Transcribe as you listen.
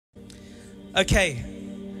Okay,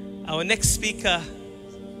 our next speaker.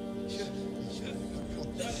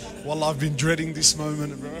 Wallah, I've been dreading this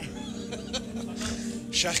moment, bro.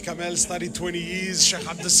 Sheikh Kamal studied 20 years. Sheikh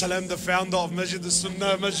Abdul Salam, the founder of Masjid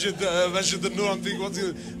al-Sunnah, Masjid al-Nur. I'm thinking, what's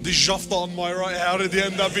the Jafta on my right? How did he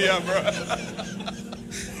end up here, bro?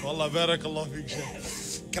 Wallah, barakallah fiqh, Sheikh.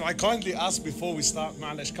 Can I kindly ask before we start,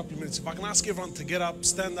 ma'alash, couple of minutes, if I can ask everyone to get up,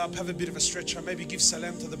 stand up, have a bit of a stretch, maybe give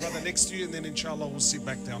salam to the brother next to you, and then inshallah we'll sit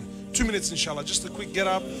back down. 2 minutes inshallah, just a quick get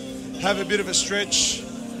up, have a bit of a stretch,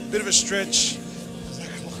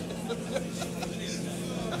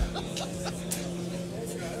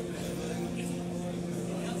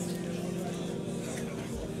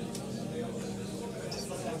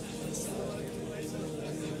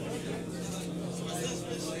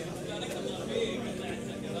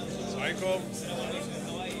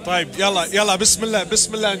 طيب يلا بسم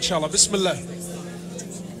الله إن شاء الله بسم الله.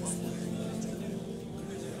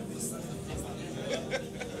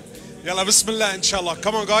 يلا بسم الله إن شاء الله.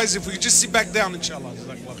 Come on guys, if we just sit back down inshallah.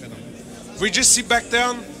 If we just sit back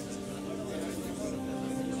down.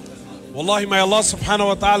 Wallahi, may Allah subhanahu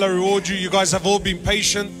wa ta'ala reward you. You guys have all been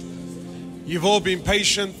patient. You've all been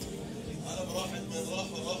patient.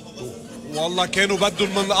 Wallah كانوا بدوا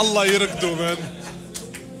من الله يرقدوا, man.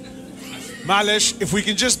 Ma'alish, if we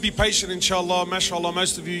can just be patient, inshallah, mashallah,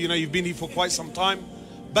 most of you, you've been here for quite some time.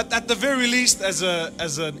 But at the very least, as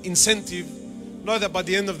an incentive, know that by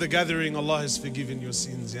the end of the gathering, Allah has forgiven your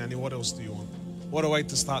sins. Yani, what else do you want? What a way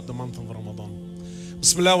to start the month of Ramadan.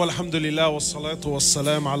 Bismillah walhamdulillah wassalatu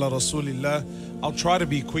wassalam ala rasulillah. I'll try to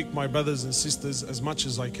be quick, my brothers and sisters, as much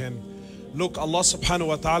as I can. Look, Allah subhanahu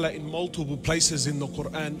wa ta'ala in multiple places in the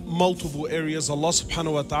Quran, multiple areas, Allah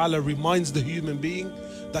subhanahu wa ta'ala reminds the human being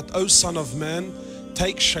that, O son of man,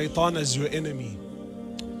 take shaitan as your enemy.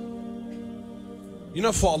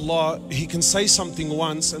 For Allah, He can say something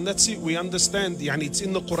once and that's it, we understand. Yani it's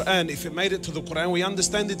in the Quran. If it made it to the Quran, we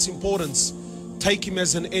understand its importance. Take him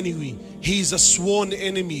as an enemy. He is a sworn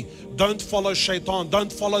enemy. Don't follow shaitan.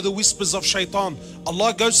 Don't follow the whispers of shaitan.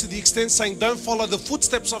 Allah goes to the extent saying, don't follow the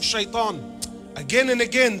footsteps of shaitan. Again and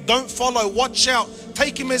again, don't follow, watch out,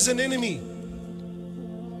 take him as an enemy.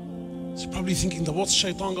 So you're probably thinking, what's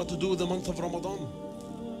shaitan got to do with the month of Ramadan?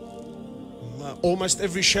 Almost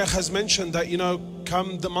every sheikh has mentioned that,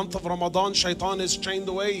 come the month of Ramadan, shaitan is chained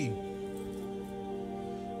away.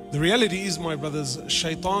 The reality is, my brothers,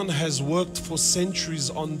 shaitan has worked for centuries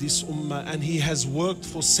on this ummah, and he has worked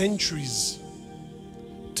for centuries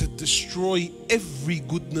to destroy every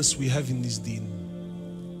goodness we have in this deen.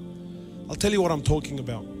 I'll tell you what I'm talking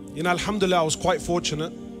about. Alhamdulillah, I was quite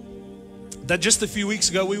fortunate that just a few weeks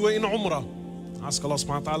ago we were in Umrah. Ask Allah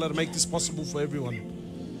subhanahu wa ta'ala to make this possible for everyone.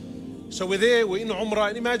 So we're there, we're in Umrah,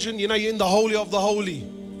 and imagine, you're in the Holy of the Holy.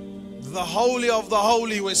 The Holy of the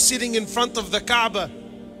Holy, we're sitting in front of the Kaaba.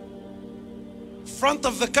 Front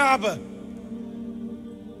of the Kaaba.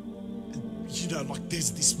 Like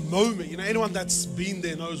there's this moment, anyone that's been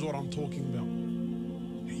there knows what I'm talking about.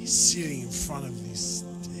 He's sitting in front of this,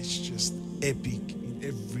 it's just epic in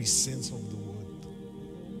every sense of the word.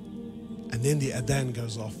 And then the adhan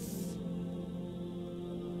goes off.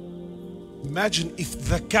 Imagine if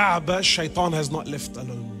the Kaaba, shaitan has not left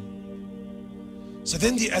alone. So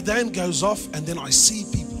then the adhan goes off, and then I see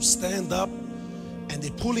people stand up and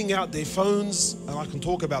they're pulling out their phones, and I can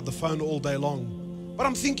talk about the phone all day long. But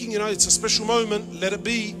I'm thinking, it's a special moment, let it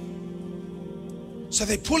be. So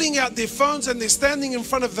they're pulling out their phones and they're standing in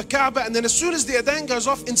front of the Kaaba, and then as soon as the adhan goes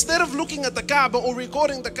off, instead of looking at the Kaaba or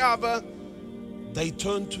recording the Kaaba, they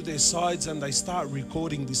turn to their sides and they start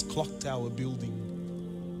recording this clock tower building.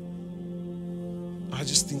 I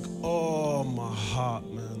just think, oh my heart,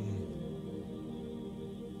 man.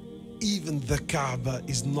 Even the Kaaba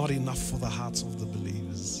is not enough for the hearts of the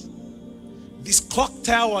believers. This clock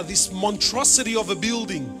tower, this monstrosity of a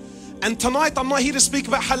building. And tonight I'm not here to speak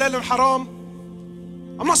about halal and haram.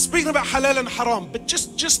 I'm not speaking about halal and haram, but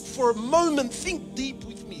just for a moment, think deep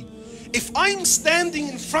with me. If I'm standing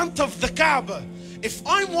in front of the Kaaba, if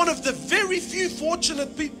I'm one of the very few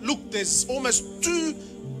fortunate people, look, there's almost 2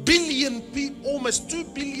 billion people, almost 2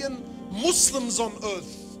 billion Muslims on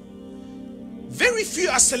earth. Very few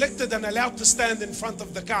are selected and allowed to stand in front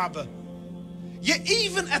of the Kaaba. Yet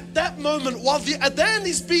even at that moment, while the adhan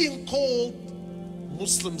is being called,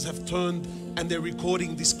 Muslims have turned and they're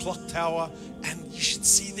recording this clock tower, and you should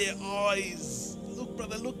see their eyes. Look,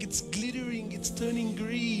 brother, look, it's glittering, it's turning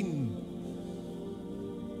green.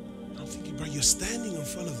 I'm thinking, bro, you're standing in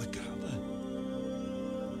front of the Kaaba.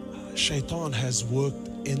 Shaitan has worked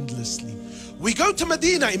endlessly. We go to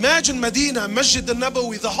Medina. Imagine Medina, Masjid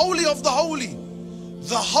al-Nabawi, the holy of the holy.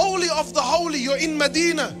 The holy of the holy. You're in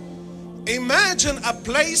Medina. Imagine a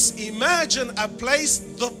place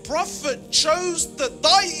the Prophet chose to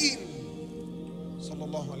die in.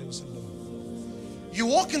 Sallallahu Alaihi Wasallam. You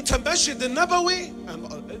walk into Masjid al-Nabawi,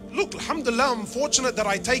 and look, alhamdulillah, I'm fortunate that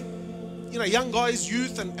I take, young guys,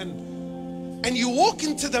 youth, and you walk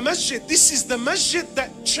into the masjid. This is the masjid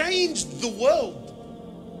that changed the world.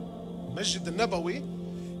 Masjid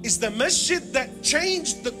al-Nabawi is the masjid that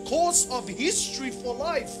changed the course of history for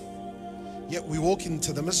life. Yet we walk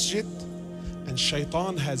into the masjid and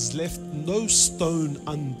shaitan has left no stone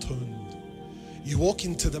unturned. You walk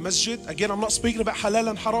into the masjid, again, I'm not speaking about halal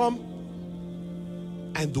and haram,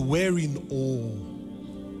 and we're in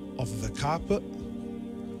awe of the carpet,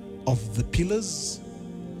 of the pillars,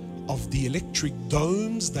 of the electric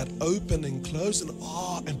domes that open and close,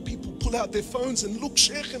 and people pull out their phones and look,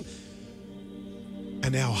 Sheikh,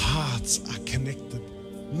 and our hearts are connected.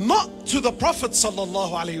 Not to the Prophet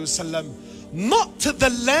sallallahu alaihi wasallam, not to the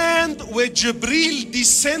land where Jibreel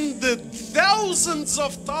descended thousands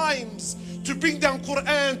of times to bring down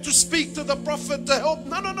Quran, to speak to the Prophet, to help.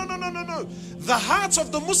 No. The hearts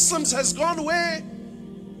of the Muslims has gone where?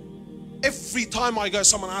 Every time I go,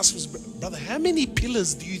 someone asks me, brother, how many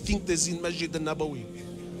pillars do you think there's in Masjid al-Nabawi?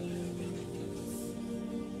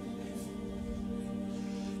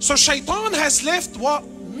 So shaitan has left what?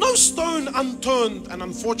 No stone unturned. And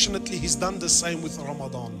unfortunately, he's done the same with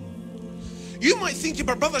Ramadan. You might think,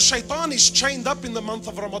 but brother, shaitan is chained up in the month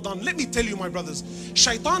of Ramadan. Let me tell you, my brothers,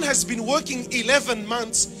 shaitan has been working 11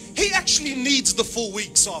 months. He actually needs the 4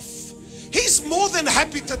 weeks off. He's more than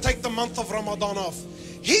happy to take the month of Ramadan off.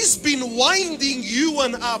 He's been winding you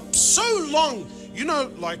and up so long.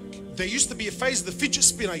 Like there used to be a phase, the fidget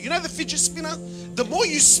spinner. You know the fidget spinner? The more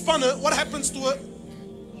you spin it, what happens to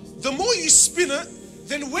it? The more you spin it,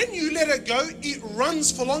 then when you let it go, it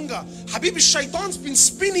runs for longer. Habibi, shaitan's been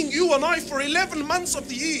spinning you and I for 11 months of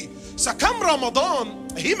the year. So come Ramadan,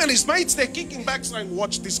 him and his mates, they're kicking back saying,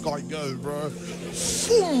 watch this guy go, bro.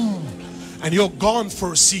 And you're gone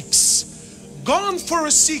for a 6. Gone for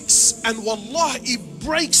a 6. And wallah, it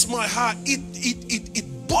breaks my heart.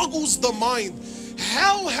 It boggles the mind.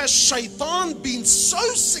 How has shaitan been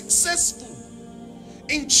so successful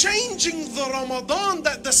in changing the Ramadan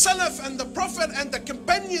that the Salaf and the Prophet and the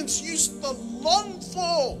companions used to long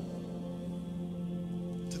for?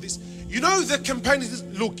 To this, the companions,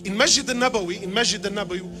 look, in Masjid al-Nabawi,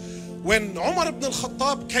 when Umar ibn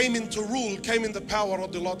al-Khattab came into rule, came into power,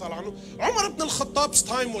 radiallahu ta'ala anhu, Umar ibn al-Khattab's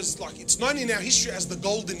time was like, it's known in our history as the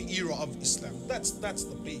golden era of Islam. That's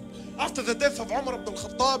the peak. After the death of Umar ibn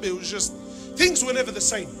al-Khattab, it was just, things were never the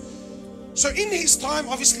same. So in his time,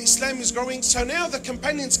 obviously Islam is growing. So now the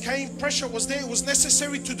companions came, pressure was there. It was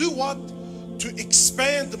necessary to do what? To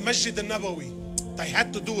expand the Masjid al-Nabawi. They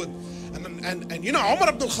had to do it. And Umar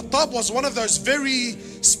ibn al-Khattab was one of those very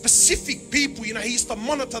specific people. He used to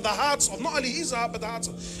monitor the hearts of not only his heart, but the hearts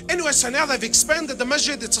of. Anyway, so now they've expanded the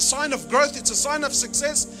masjid. It's a sign of growth. It's a sign of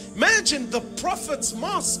success. Imagine the Prophet's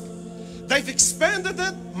mosque. They've expanded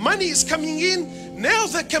it. Money is coming in. Now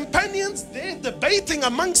the companions, they're debating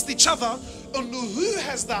amongst each other on who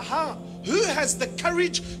has the heart, who has the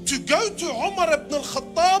courage to go to Umar ibn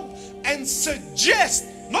al-Khattab and suggest,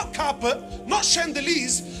 not carpet, not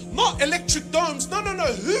chandeliers, not electric domes. No.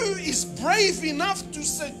 Who is brave enough to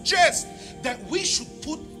suggest that we should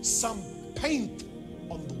put some paint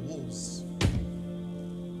on the walls?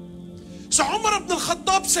 So Umar ibn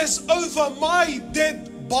al-Khattab says, over my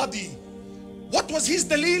dead body. What was his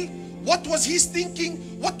dalil? What was his thinking?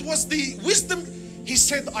 What was the wisdom? He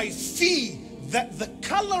said, I fear that the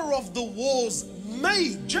color of the walls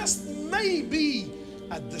may, just may be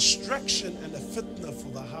a distraction and a fitna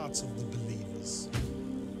for the hearts of the believers.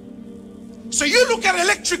 So you look at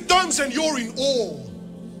electric domes and you're in awe.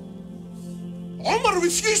 Umar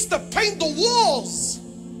refused to paint the walls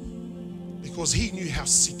because he knew how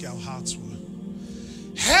sick our hearts were.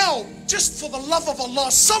 How, just for the love of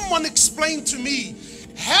Allah, someone explain to me,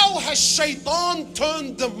 how has shaitan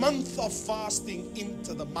turned the month of fasting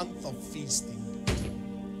into the month of feasting?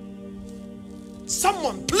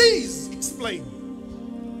 Someone please explain.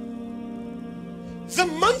 The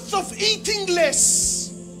month of eating less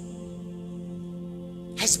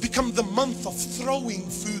has become the month of throwing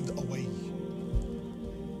food away.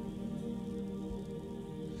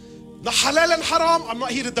 The halal and haram, I'm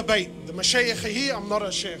not here to debate. The mashayikh here, I'm not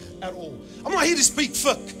a sheikh at all. I'm not here to speak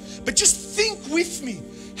fiqh. But just think with me.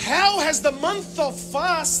 How has the month of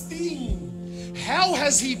fasting, how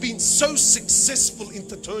has he been so successful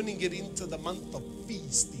into turning it into the month of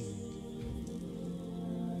feasting?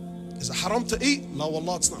 Is it haram to eat? No,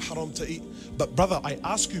 wallah, it's not haram to eat. But brother, I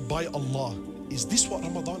ask you by Allah, is this what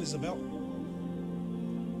Ramadan is about?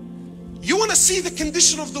 want to see the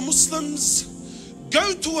condition of the Muslims?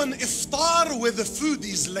 Go to an iftar where the food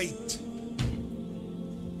is late.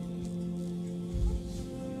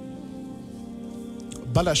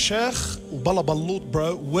 Bala Sheikh, Bala Ballut,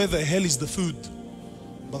 bro, where the hell is the food?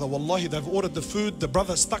 Brother, wallahi, they've ordered the food, the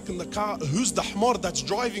brother's stuck in the car. Who's the hamar that's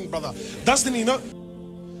driving, brother? Doesn't he know?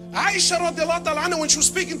 Aisha radiallahu ta'ala anha, when she was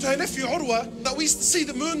speaking to her nephew Urwa, that we used to see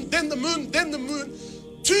the moon, then the moon, then the moon.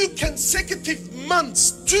 2 consecutive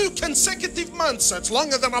months, so it's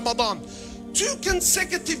longer than Ramadan. 2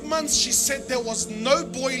 consecutive months, she said there was no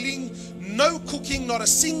boiling, no cooking, not a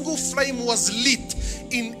single flame was lit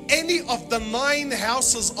in any of the 9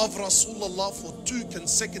 houses of Rasulullah for 2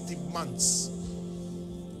 consecutive months.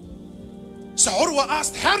 So Urwa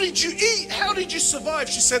asked, how did you eat? How did you survive?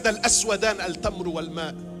 She said, al-aswadan al-tamru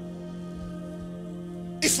wal-ma'.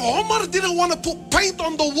 If Umar didn't want to put paint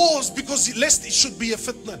on the walls because lest it should be a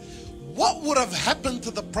fitna, what would have happened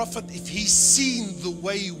to the Prophet if he's seen the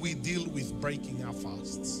way we deal with breaking our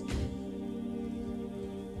fasts?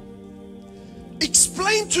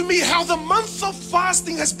 Explain to me how the month of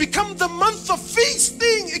fasting has become the month of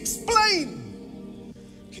feasting. Explain.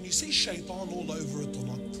 Can you see shaitan all over it or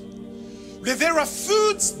not? There are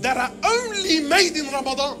foods that are only made in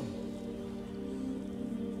Ramadan.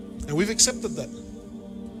 And we've accepted that.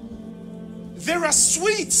 There are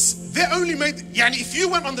sweets, they're only made, yani if you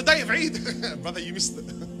went on the day of Eid, brother, you missed it,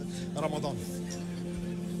 Ramadan.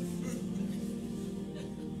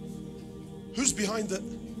 Who's behind it?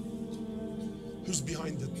 Who's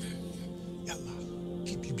behind it? Yallah,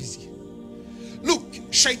 keep you busy. Look,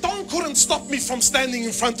 shaitan couldn't stop me from standing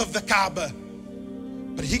in front of the Kaaba,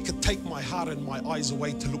 but he could take my heart and my eyes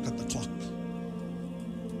away to look at the clock.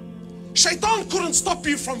 Shaitan couldn't stop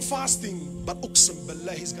you from fasting, but uqsim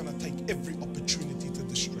billah, he's going to take every opportunity to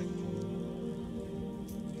distract you.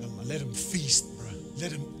 Yallah, let him feast, bro.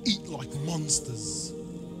 Let him eat like monsters.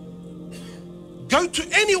 Go to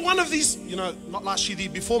any one of these, you know, not last year,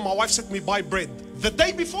 before, my wife said to me, buy bread. The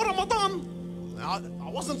day before Ramadan, I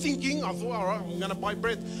wasn't thinking, I thought, all right, I'm going to buy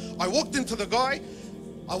bread. I walked into the guy,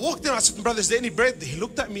 I said, brother, is there any bread? He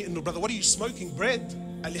looked at me and, brother, what are you smoking? Bread?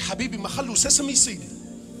 Ali Habibi Makhallu sesame seed.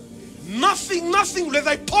 Nothing,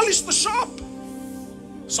 they polished the shop.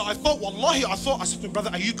 So I thought, wallahi, I said to him, brother,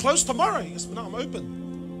 are you closed tomorrow? He said, no, I'm open.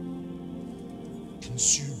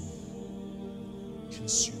 Consume.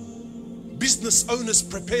 Business owners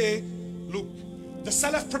prepare. Look, the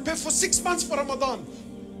Salaf prepare for 6 months for Ramadan.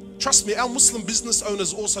 Trust me, our Muslim business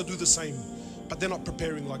owners also do the same, but they're not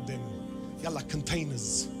preparing like them. Yallah,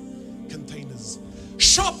 containers.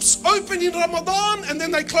 Shops open in Ramadan and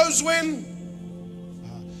then they close when?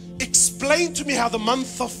 Explain to me how the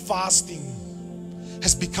month of fasting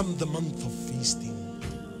has become the month of feasting.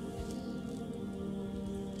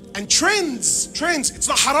 And trends, it's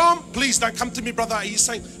not haram. Please don't come to me, brother. Are you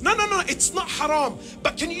saying, no, it's not haram.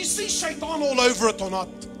 But can you see shaitan all over it or not?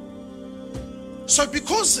 So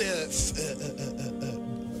because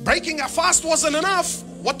breaking our fast wasn't enough,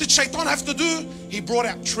 what did shaitan have to do? He brought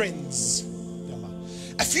out trends.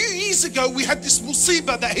 A few years ago, we had this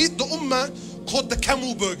musibah that hit the ummah called the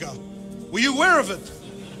camel burger. Were you aware of it?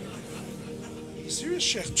 Serious,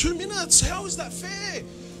 Sheikh? 2 minutes? How is that fair?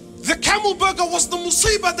 The camel burger was the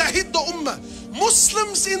musibah that hit the ummah.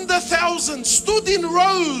 Muslims in the thousands stood in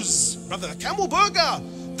rows. Brother, the camel burger.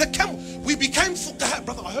 We became fuqaha.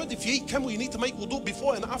 Brother, I heard if you eat camel, you need to make wudu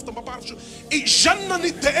before and after. It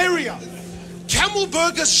jannanit the area. Camel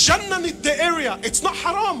burgers jannanit the area. It's not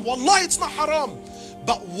haram. Wallahi, it's not haram.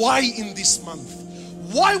 But why in this month?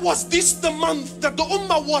 Why was this the month that the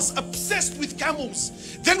ummah was obsessed with camels?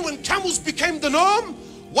 Then when camels became the norm,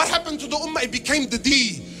 what happened to the ummah? It became the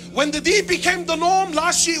deer. When the deer became the norm,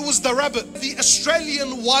 last year it was the rabbit. The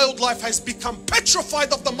Australian wildlife has become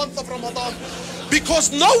petrified of the month of Ramadan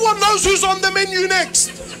because no one knows who's on the menu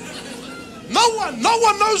next. No one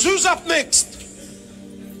knows who's up next.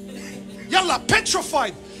 Yallah,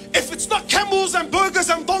 petrified. If it's not camels and burgers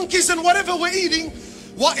and donkeys and whatever we're eating,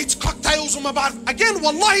 it's cocktails. Again,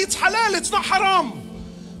 wallahi, it's halal, it's not haram.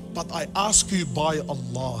 But I ask you by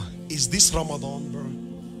Allah, is this Ramadan, bro?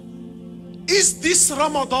 Is this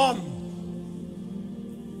Ramadan?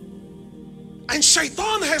 And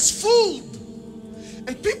shaitan has fooled.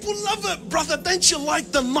 And people love it. Brother, don't you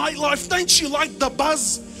like the nightlife? Don't you like the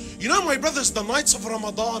buzz? You know, my brothers, the nights of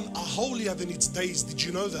Ramadan are holier than its days. Did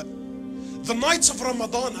you know that? The nights of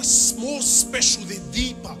Ramadan are more special, they're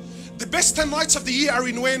deeper. The best 10 nights of the year are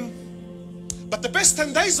in when? But the best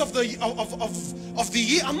 10 days of the year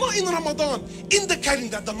are not in Ramadan, indicating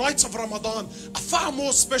that the nights of Ramadan are far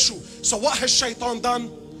more special. So what has shaitan done?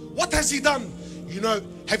 What has he done? You know,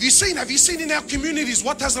 Have you seen in our communities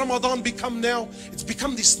what has Ramadan become now? It's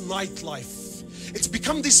become this nightlife. It's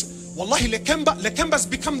become this, wallahi, Lakemba's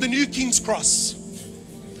become the new King's Cross.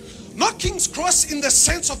 Not King's Cross in the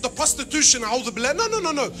sense of the prostitution, a'udhu billah.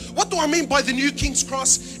 No. What do I mean by the new King's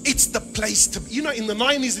Cross? It's the place to be. You know, in the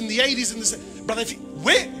 90s, in the 80s, brother,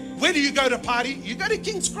 where do you go to party? You go to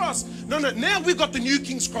King's Cross. No, now we've got the new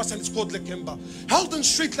King's Cross and it's called Lakemba. Halden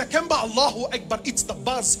Street, Lakemba, Allahu Akbar. It's the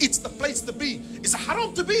buzz, it's the place to be. Is it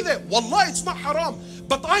haram to be there? Wallah, it's not haram.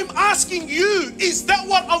 But I'm asking you, is that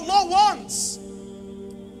what Allah wants?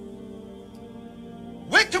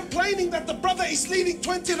 We're complaining that the brother is leading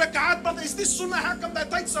 20 rak'at, brother, is this sunnah? How come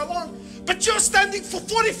that takes so long? But you're standing for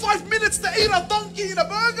 45 minutes to eat a donkey in a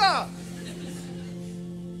burger.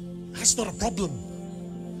 That's not a problem.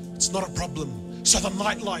 It's not a problem. So the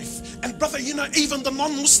nightlife. And brother, you know, even the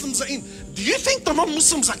non-Muslims are in. Do you think the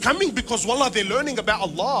non-Muslims are coming because, wallah, they're learning about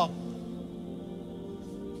Allah?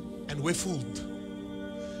 And we're fooled.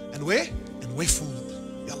 And we're fooled.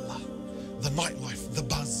 Yallah. The nightlife, the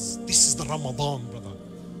buzz. This is the Ramadan, brother.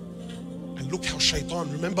 And look how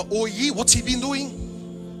shaitan, remember, oh ye, what's he been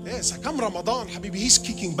doing? Yes, come Ramadan, Habibi, he's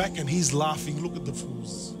kicking back and he's laughing. Look at the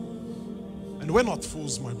fools. And we're not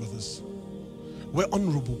fools, my brothers. We're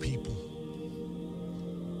honorable people.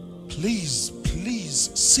 Please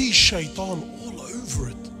see shaitan all over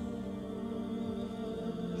it.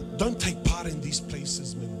 Don't take part in these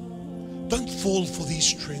places, man. Don't fall for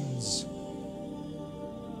these trends.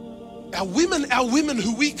 Our women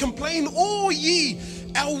who we complain, oh ye,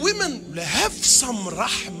 our women, have some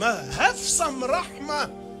rahmah.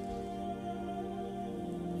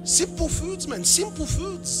 Simple foods, man, simple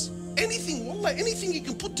foods. Anything, wallah, anything you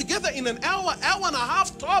can put together in an hour and a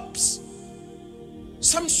half tops.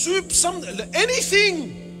 Some soup,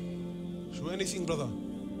 anything. Sure, anything, brother.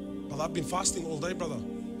 Brother, I've been fasting all day, brother.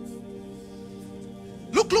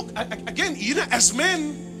 Look, again, you know, as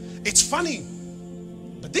men, it's funny.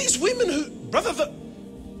 But these women who, brother,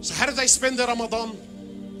 so how do they spend their Ramadan?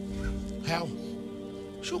 How?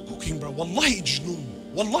 Sure, cooking, bro. Wallahi jnoon.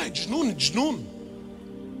 Wallahi jnoon.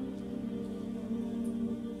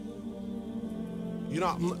 You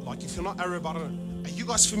know, like if you're not Arab, I don't know. Are you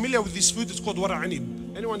guys familiar with this food? It's called wara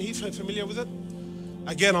anib. Anyone here familiar with it?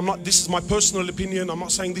 Again, this is my personal opinion. I'm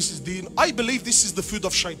not saying this is deen. I believe this is the food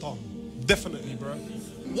of shaitan. Definitely, bro.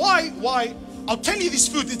 Why? I'll tell you this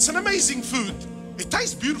food. It's an amazing food. It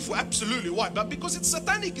tastes beautiful, absolutely. Why? But because it's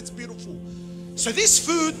satanic, it's beautiful. So this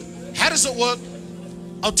food, how does it work?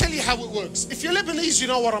 I'll tell you how it works. If you're Lebanese, you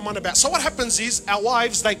know what I'm on about. So what happens is, our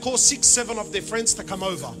wives, they call 6, 7 of their friends to come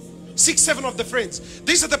over. 6, 7 of the friends.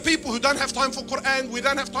 These are the people who don't have time for Quran. We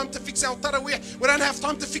don't have time to fix our tarawih. We don't have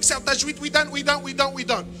time to fix our tajweed. We don't.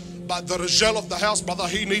 But the rijal of the house, brother,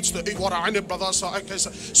 he needs to eat wara anib, brother. So, okay,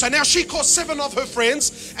 so now she calls 7 of her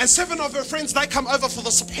friends, and 7 of her friends, they come over for the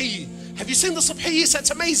subhi. Have you seen the subhi? So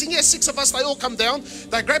it's amazing. Yes, 6 of us, they all come down.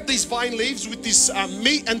 They grab these vine leaves with this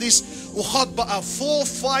meat and this ukhad, but a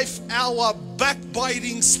 4-5 hour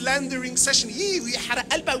backbiting, slandering session.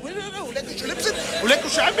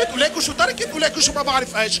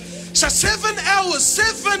 So 7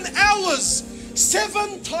 hours,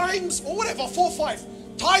 7 times, or whatever, 4, 5.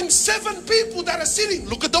 Times 7 people that are sitting.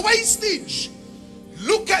 Look at the wastage.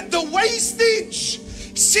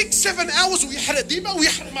 6, 7 hours.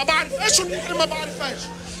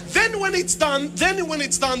 Then when it's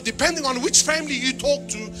done, depending on which family you talk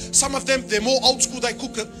to, some of them, they're more old school, they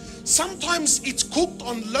cook it. Sometimes it's cooked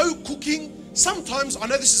on low cooking. Sometimes, I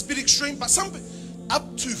know this is a bit extreme, but some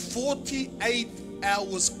up to 48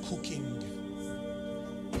 hours cooking.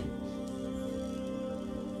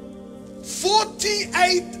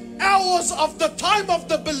 48 hours of the time of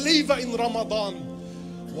the believer in Ramadan.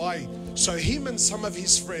 Why? So him and some of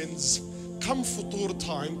his friends come futur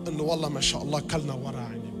time and wallah mashallah kalna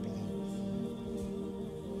wara'ani.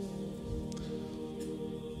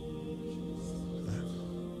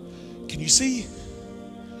 Can you see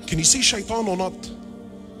shaitan or not?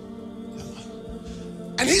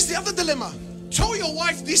 And here's the other dilemma. Tell your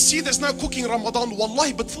wife this year there's no cooking Ramadan.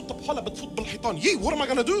 Wallahi بتفوت بحالة بتفوت بالحيطان. What am I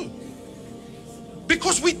gonna do?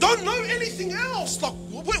 Because we don't know anything else. Like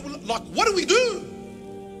what do we do?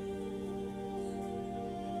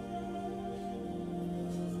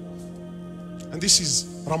 And this is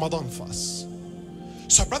Ramadan for us.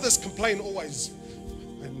 So brothers complain always.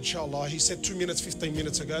 And inshallah, he said 2 minutes, 15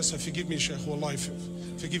 minutes ago. So forgive me, Shaykh, wallahi,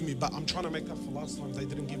 forgive me. But I'm trying to make up for last time. They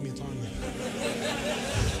didn't give me time.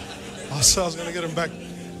 I said I was going to get him back.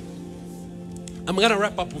 I'm going to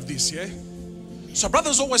wrap up with this, yeah? So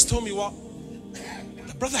brothers always tell me what?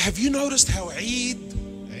 Brother, have you noticed how Eid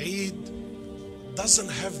doesn't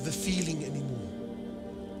have the feeling anymore?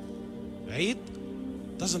 Eid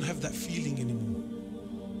doesn't have that feeling anymore.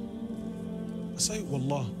 I say,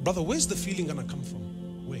 Wallah, brother, where's the feeling gonna come from?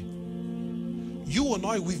 Where? You and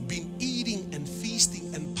I, we've been eating and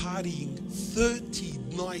feasting and partying 30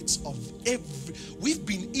 nights of we've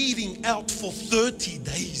been eating out for 30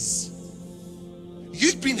 days.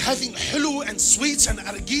 You've been having hulu and sweets and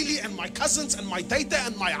argili and my cousins and my tata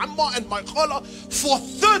and my amma and my khala for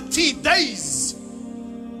 30 days.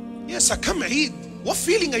 Yes, I come Eid. What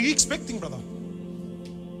feeling are you expecting, brother?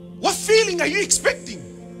 What feeling are you expecting?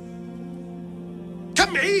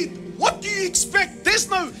 Come Eid. What do you expect? There's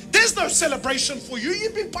no celebration for you.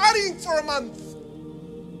 You've been partying for a month.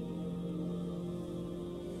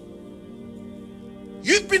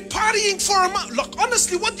 You've been partying for a month. Look,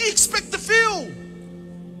 honestly, what do you expect to feel?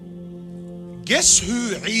 Guess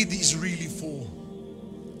who Eid is really for?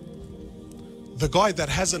 The guy that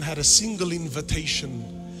hasn't had a single invitation.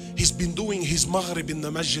 He's been doing his maghrib in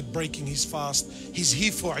the masjid, breaking his fast. He's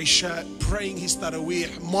here for Isha, praying his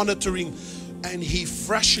taraweeh, monitoring, and he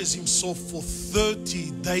freshes himself for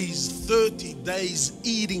 30 days,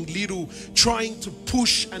 eating little, trying to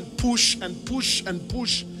push and push and push and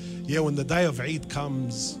push. Yeah, when the day of Eid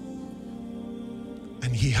comes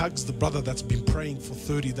and he hugs the brother that's been praying for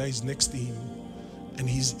 30 days next to him, and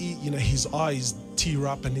his eyes tear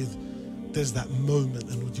up, and there's that moment.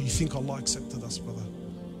 And do you think Allah accepted us, brother?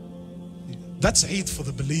 That's Eid for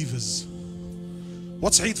the believers.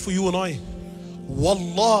 What's Eid for you and I?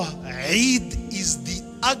 Wallah, Eid is the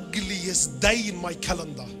ugliest day in my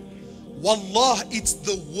calendar. Wallah, it's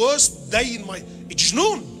the worst day in my...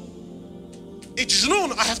 Ijnoon.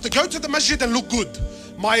 I have to go to the masjid and look good.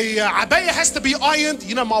 My abaya has to be ironed.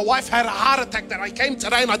 You know, my wife had a heart attack that I came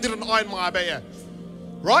today and I didn't iron my abaya.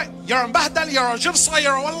 Right? You're mbahdal, you're a jirsa,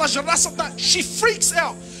 you're a wallah jirasata. She freaks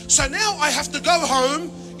out. So now I have to go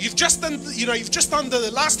home. You've just done the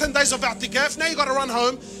last 10 days of i'tikaf. Now you got to run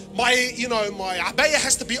home. My abaya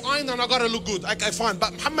has to be ironed and I got to look good. Okay, fine.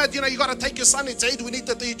 But Mohamed, you got to take your son. It's Eid. We need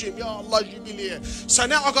to teach him. Ya Allah, jubilee. So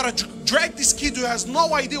now I got to drag this kid who has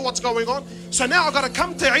no idea what's going on. So now I got to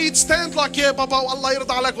come to Eid, stand like, yeah, Baba, Allah yirda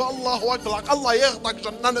alak wa Allahu Akbar. Like, Allah yirdak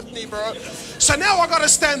jannanatni, bro. So now I got to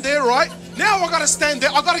stand there, right? Now I got to stand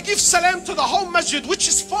there. I got to give salam to the whole masjid, which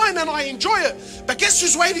is fine and I enjoy it. But guess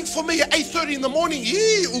who's waiting for me at 8:30 in the morning?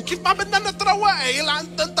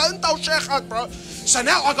 Bro. So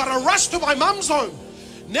now I got to rush to my mum's home.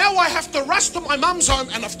 Now I have to rush to my mum's home,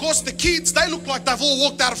 and of course the kids, they look like they've all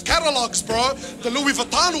walked out of catalogs, bro. The Louis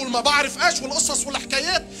Vuitton والما بعرف ايش والقصص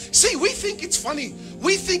والحكايات. See, we think it's funny.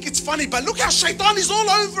 We think it's funny, but look how shaitan is all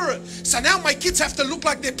over it. So now my kids have to look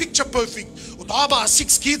like they're picture perfect. وطابع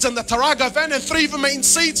 6 kids in the Taraga van and 3 of them are in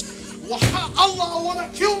seats. Allah, I want to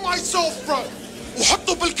kill myself, bro.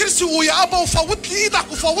 وحطه بالكرسي ويا أبا وفوت لي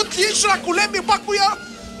إيدك وفوت لي إجرك ولمي بقويا.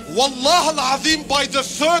 والله العظيم, by the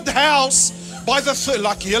third house,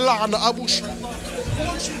 like يلا عن أبو شيطان.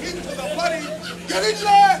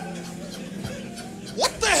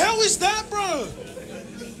 What the hell is that, bro?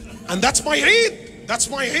 And that's my Eid. That's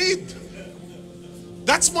my Eid.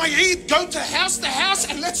 That's my Eid. Go to house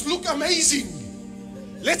and let's look amazing.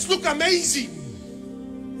 Let's look amazing.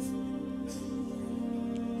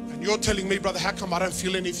 And you're telling me, brother, how come I don't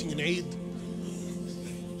feel anything in Eid?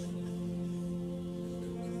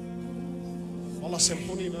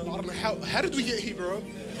 How did we get here, bro?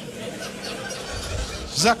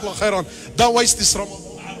 Jazakallah khairan. Don't waste this Ramadan.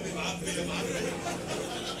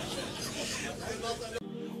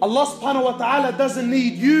 Allah subhanahu wa ta'ala doesn't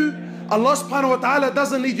need you. Allah subhanahu wa ta'ala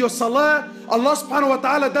doesn't need your salah. Allah subhanahu wa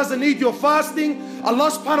ta'ala doesn't need your fasting.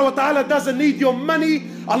 Allah subhanahu wa ta'ala doesn't need your money.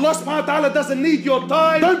 Allah subhanahu wa ta'ala doesn't need your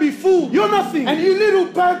time. Don't be fooled. You're nothing. And you little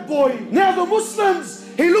bad boy. Now the Muslims,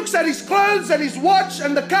 he looks at his clothes and his watch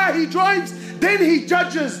and the car he drives. Then he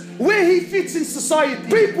judges where he fits in society.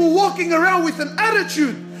 People walking around with an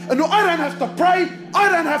attitude. And no, I don't have to pray. I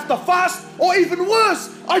don't have to fast. Or even worse,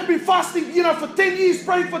 I've been fasting, for 10 years,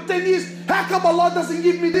 praying for 10 years. How come Allah doesn't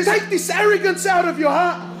give me this? Take this arrogance out of your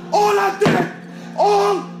heart. All are dead.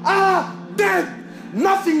 All are dead.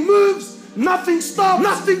 Nothing moves, nothing stops,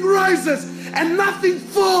 nothing rises, and nothing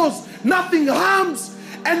falls, nothing harms,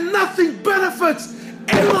 and nothing benefits.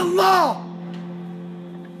 Illallah.